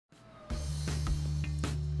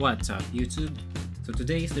What's up, YouTube? So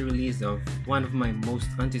today is the release of one of my most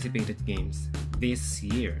anticipated games this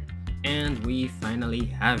year, and we finally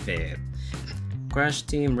have it. Crash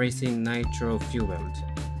Team Racing Nitro-Fueled.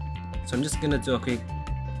 So I'm just gonna do a quick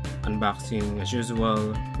unboxing as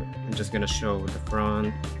usual. I'm just gonna show the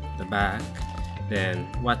front, the back, then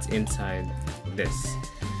what's inside this.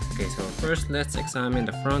 Okay, so first let's examine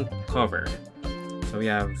the front cover. So we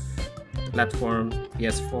have platform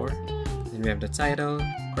PS4, then we have the title,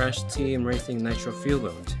 Crash Team Racing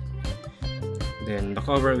Nitro-Fueled. Then the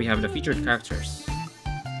cover we have the featured characters,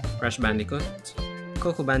 Crash Bandicoot,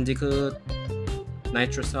 Coco Bandicoot,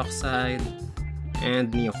 Nitrous Oxide,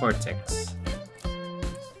 and Neo Cortex.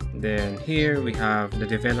 Then here we have the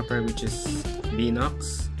developer, which is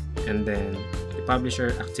Leorixx, and then the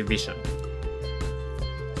publisher Activision.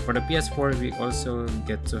 For the PS4 we also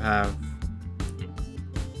get to have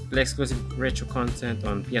the exclusive retro content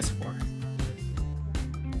on PS4.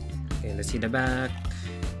 Okay, let's see the back.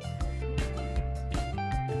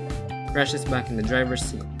 Crash is back in the driver's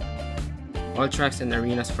seat. All tracks and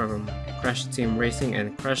arenas from Crash Team Racing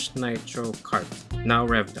and Crash Nitro Kart now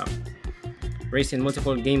revved up. Race in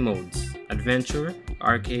multiple game modes: adventure,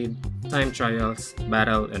 arcade, time trials,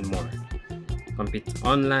 battle, and more. Compete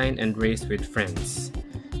online and race with friends.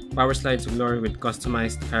 Power slide to glory with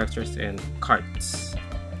customized characters and karts.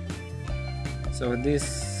 So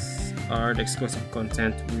these are the exclusive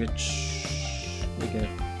content which we get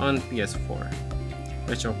on PS4.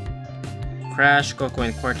 Retro Crash, Coco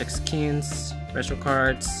and Cortex skins, retro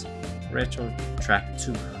cards, retro track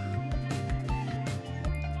 2.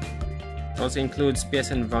 It also includes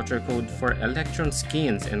PSN voucher code for Electron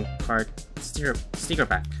skins and Kart sticker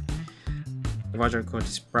pack. The voucher code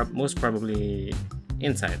is most probably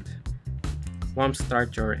inside. Warm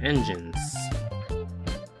start your engines.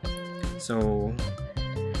 So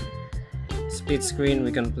split screen,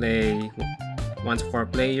 we can play 1 to 4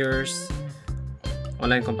 players.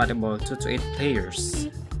 Online compatible 2 to 8 players.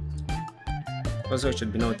 Also, it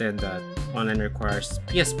should be noted that online requires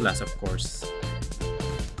PS Plus, of course.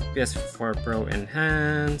 PS4 Pro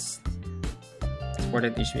Enhanced.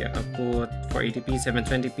 Supported HDMI output, 480p,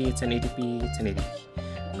 720p, 1080p,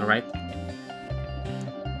 1080p. Alright.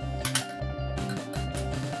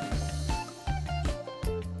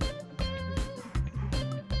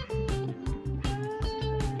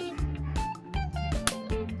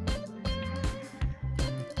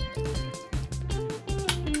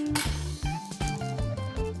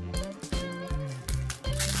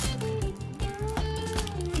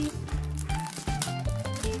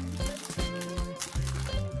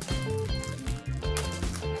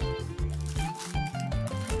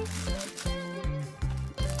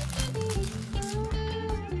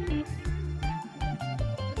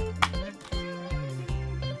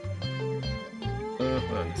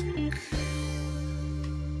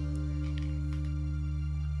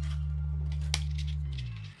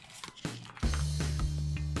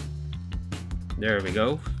 There we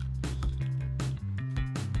go.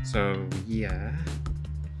 So yeah,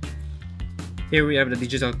 here we have the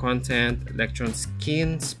digital content, Electron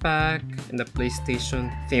skins pack, and the PlayStation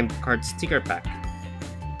themed card sticker pack.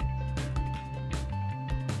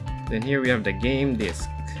 Then here we have the game disc.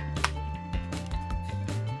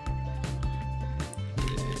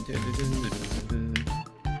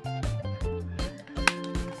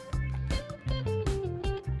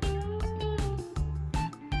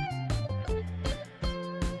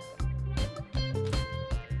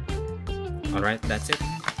 Alright, that's it.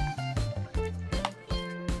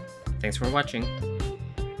 Thanks for watching.